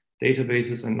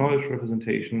databases and knowledge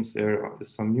representations, there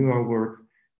is some newer work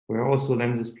where also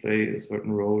lenses play a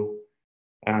certain role.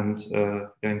 And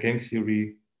in game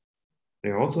theory,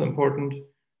 they're also important.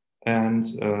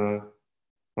 And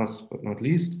last but not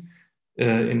least,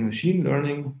 in machine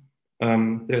learning,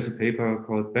 there's a paper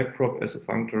called backprop as a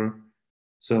functor.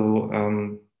 So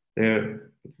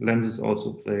there lenses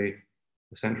also play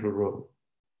a central role.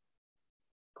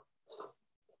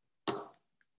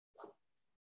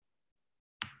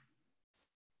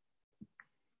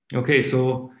 Okay,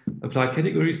 so applied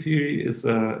category theory is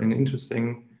an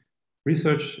interesting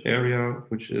research area,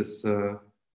 which is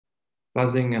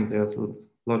buzzing, and there's a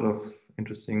lot of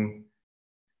interesting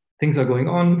things are going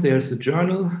on. There's a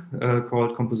journal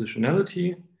called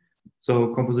Compositionality.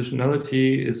 So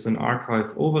Compositionality is an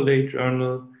archive overlay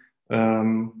journal,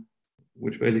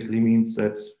 which basically means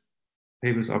that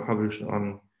papers are published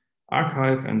on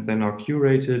archive and then are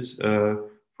curated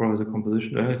for the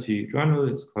Compositionality journal.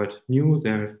 It's quite new.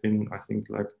 There have been, I think,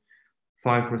 like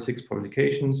 5 or 6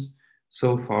 publications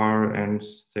so far, and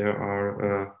there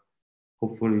are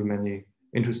hopefully many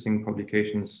interesting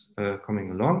publications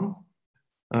coming along.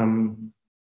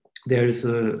 There is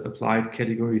an applied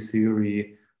category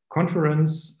theory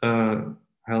conference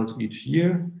held each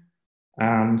year,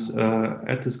 and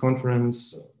at this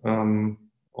conference,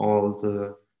 all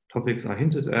the topics I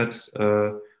hinted at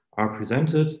are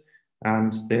presented,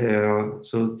 and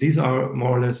so these are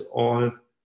more or less all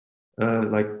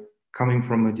like coming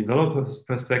from a developer's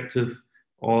perspective.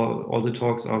 All the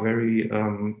talks are very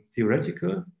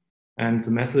theoretical, and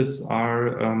the methods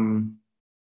are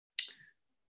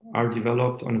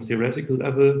developed on a theoretical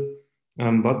level,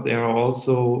 but there are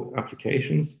also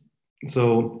applications.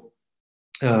 So,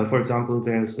 for example,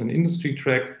 there's an industry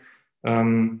track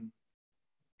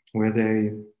where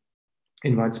they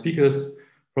invite speakers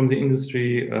from the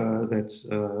industry that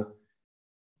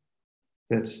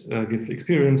give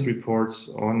experience reports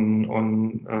on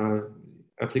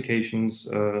applications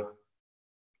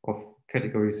of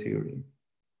category theory.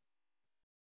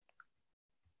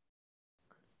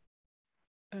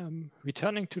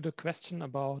 Returning to the question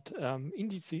about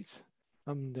indices,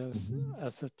 there's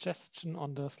a suggestion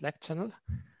on the Slack channel,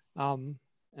 and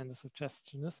the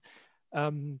suggestion is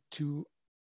to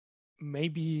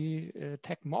maybe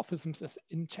tag morphisms as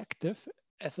injective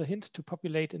as a hint to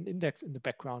populate an index in the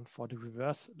background for the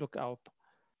reverse lookup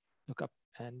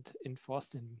and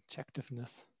enforced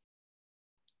injectiveness.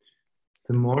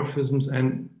 The morphisms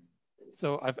and...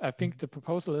 So I think the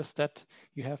proposal is that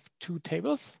you have 2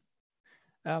 tables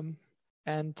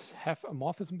and have a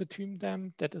morphism between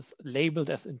them that is labeled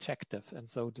as injective. And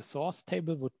so the source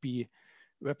table would be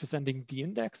representing the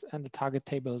index, and the target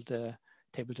table, the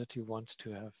table that you want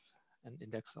to have an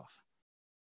index of.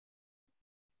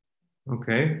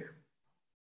 Okay.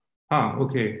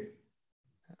 Okay.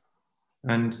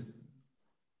 And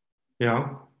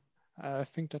yeah. I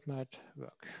think that might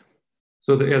work.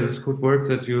 So this could work,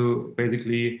 that you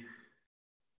basically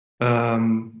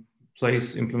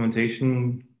place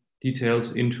implementation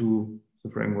details into the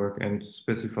framework and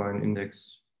specify an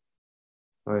index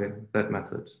by that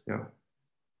method. Yeah.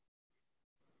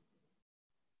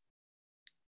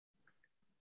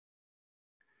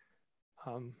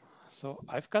 So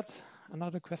I've got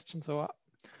another question. So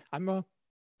I'm a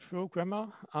programmer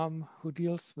who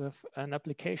deals with an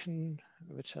application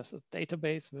which has a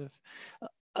database with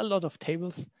a lot of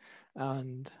tables,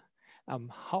 and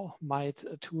how might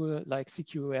a tool like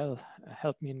CQL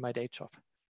help me in my day job?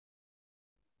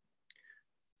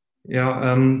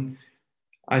 Yeah,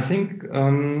 I think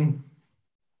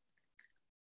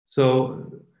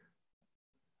so.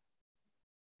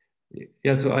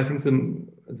 Yeah, so I think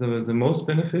the most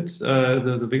benefit,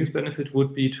 the biggest benefit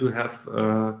would be to have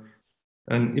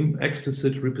an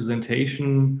explicit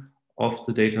representation of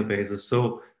the databases.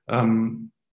 So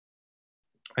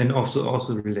and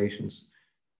also relations.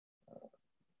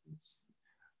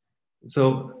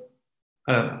 So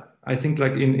I think,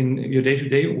 like in your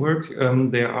day-to-day work,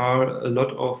 there are a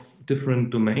lot of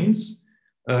different domains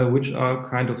which are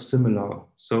kind of similar.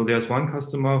 So there's one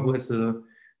customer who has a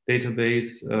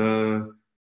database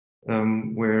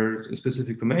where a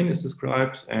specific domain is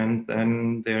described, and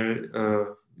then there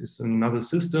is another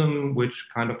system which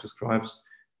kind of describes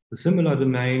the similar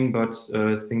domain, but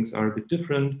things are a bit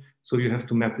different. So you have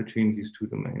to map between these 2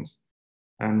 domains.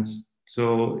 And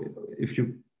so if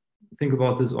you think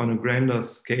about this on a grander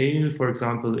scale, for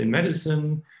example, in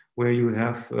medicine, where you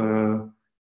have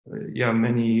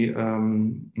many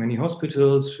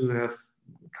hospitals who have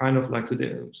kind of like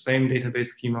the same database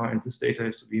schema, and this data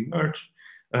has to be merged,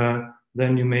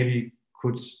 then you maybe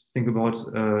could think about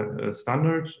a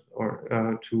standard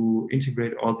or to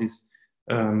integrate all these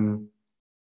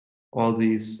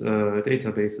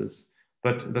databases.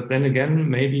 But then again,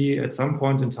 maybe at some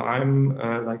point in time,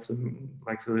 like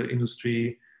the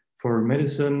industry for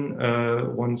medicine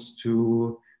wants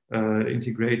to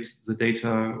integrate the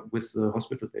data with the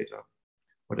hospital data,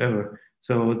 whatever.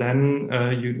 So then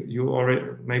you already,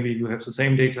 maybe you have the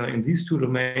same data in these 2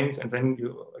 domains, and then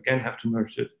you again have to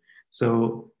merge it.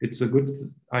 So it's a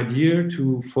good idea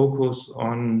to focus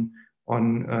on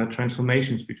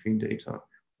transformations between data,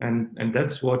 and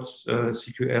that's what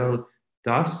CQL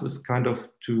does, is kind of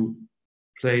to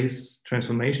place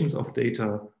transformations of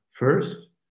data first,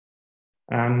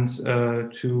 and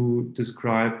to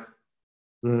describe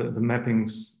the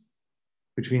mappings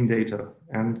between data.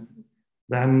 And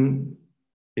then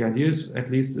the idea is,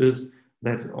 at least, is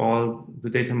that all the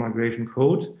data migration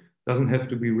code doesn't have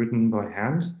to be written by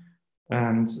hand,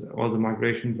 and all the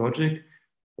migration logic,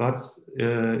 but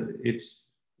it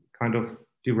kind of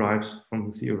derives from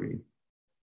the theory.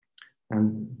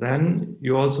 And then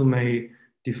you also may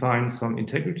define some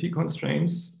integrity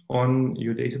constraints on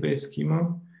your database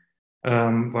schema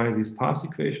via these path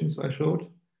equations I showed.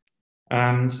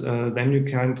 And then you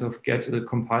kind of get a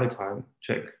compile time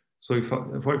check. So if,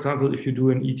 for example, if you do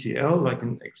an ETL, like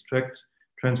an extract,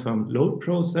 transform, load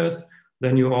process,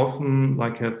 then you often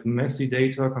like have messy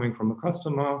data coming from a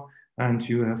customer, and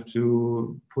you have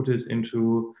to put it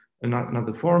into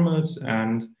another format.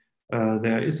 And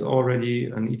there is already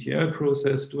an ETL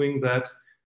process doing that.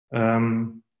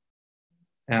 And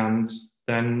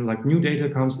then like new data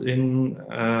comes in,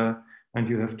 and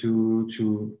you have to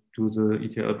do the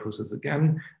ETL process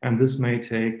again. And this may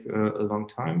take a long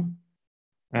time.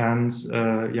 And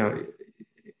yeah,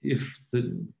 if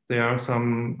there are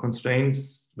some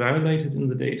constraints violated in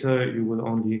the data, you will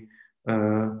only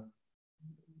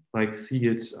like see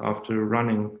it after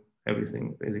running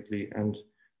everything, basically. And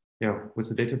yeah, with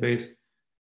the database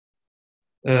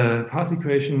path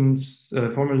equations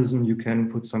formalism, you can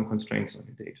put some constraints on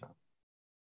your data.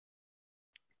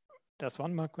 There's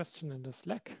one more question in the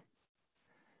Slack.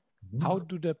 How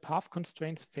do the path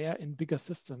constraints fare in bigger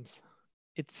systems?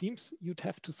 It seems you'd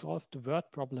have to solve the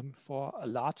word problem for a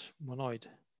large monoid.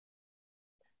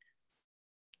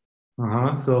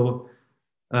 So,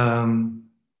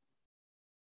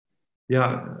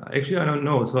 yeah, actually, I don't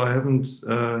know. So I haven't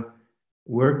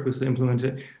worked with the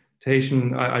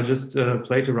implementation. I just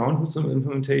played around with some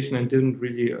implementation and didn't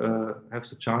really have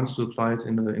the chance to apply it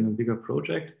in a bigger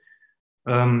project.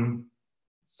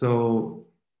 So,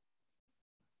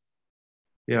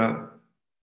 yeah,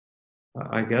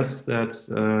 I guess that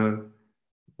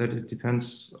that it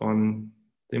depends on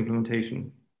the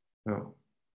implementation. Yeah.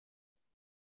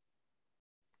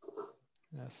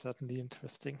 Yeah, certainly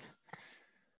interesting.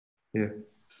 Yeah.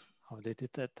 How they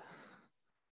did that.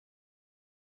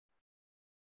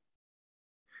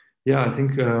 Yeah, I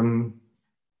think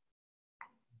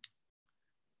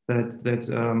that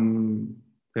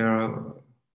there are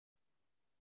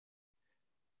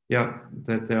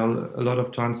that there are a lot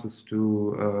of chances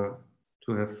to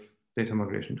have data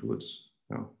migration tools.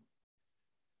 Yeah.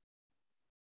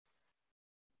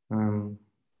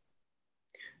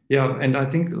 Yeah, and I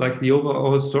think like the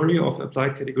overall story of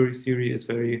applied category theory is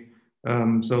very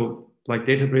so like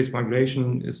database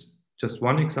migration is just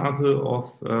one example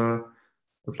of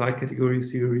applied category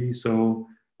theory. So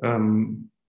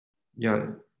yeah,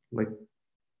 like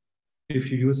if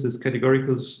you use this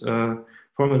categorical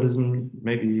formalism,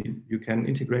 maybe you can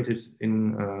integrate it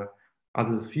in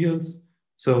other fields.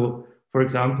 So for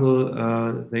example,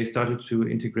 they started to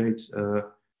integrate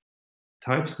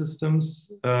type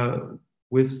systems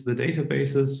with the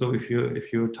databases. So if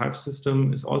your type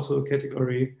system is also a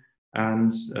category,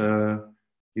 and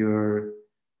your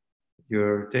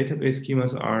database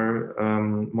schemas are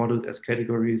modeled as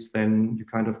categories, then you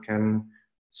kind of can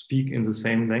speak in the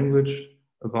same language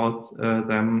about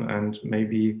them. And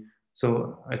maybe,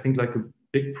 so I think like a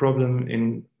big problem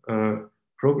in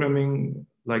programming,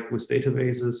 like with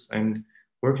databases and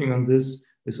working on this,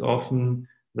 is often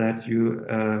that you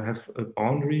have a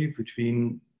boundary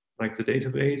between like the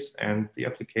database and the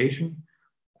application.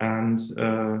 And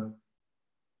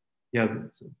yeah,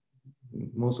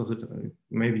 most of it,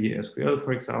 maybe SQL,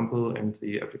 for example, and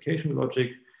the application logic.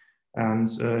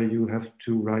 And you have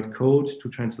to write code to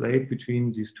translate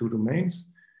between these two domains.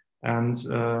 And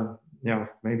yeah,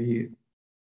 maybe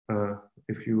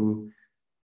if you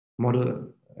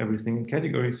model everything in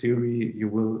category theory, you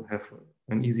will have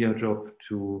an easier job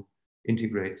to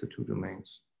integrate the two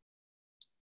domains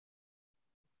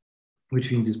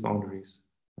between these boundaries.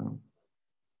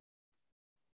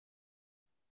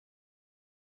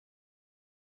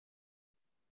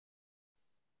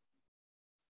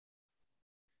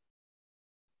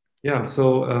 Yeah,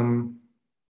 so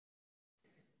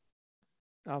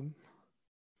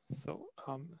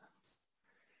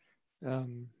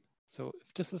so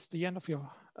if this is the end of your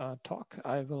talk,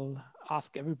 I will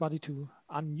ask everybody to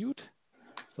unmute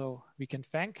so we can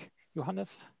thank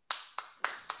Johannes.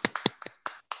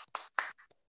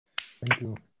 Thank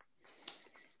you.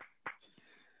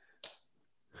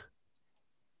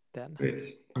 Dan.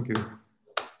 Great, thank you.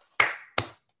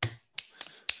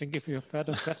 And if you have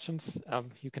further questions,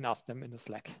 you can ask them in the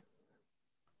Slack.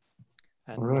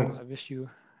 And all right. I wish you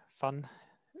fun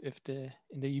in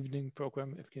the evening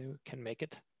program if you can make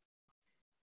it.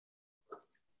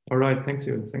 All right, thank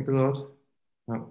you. Thanks a lot.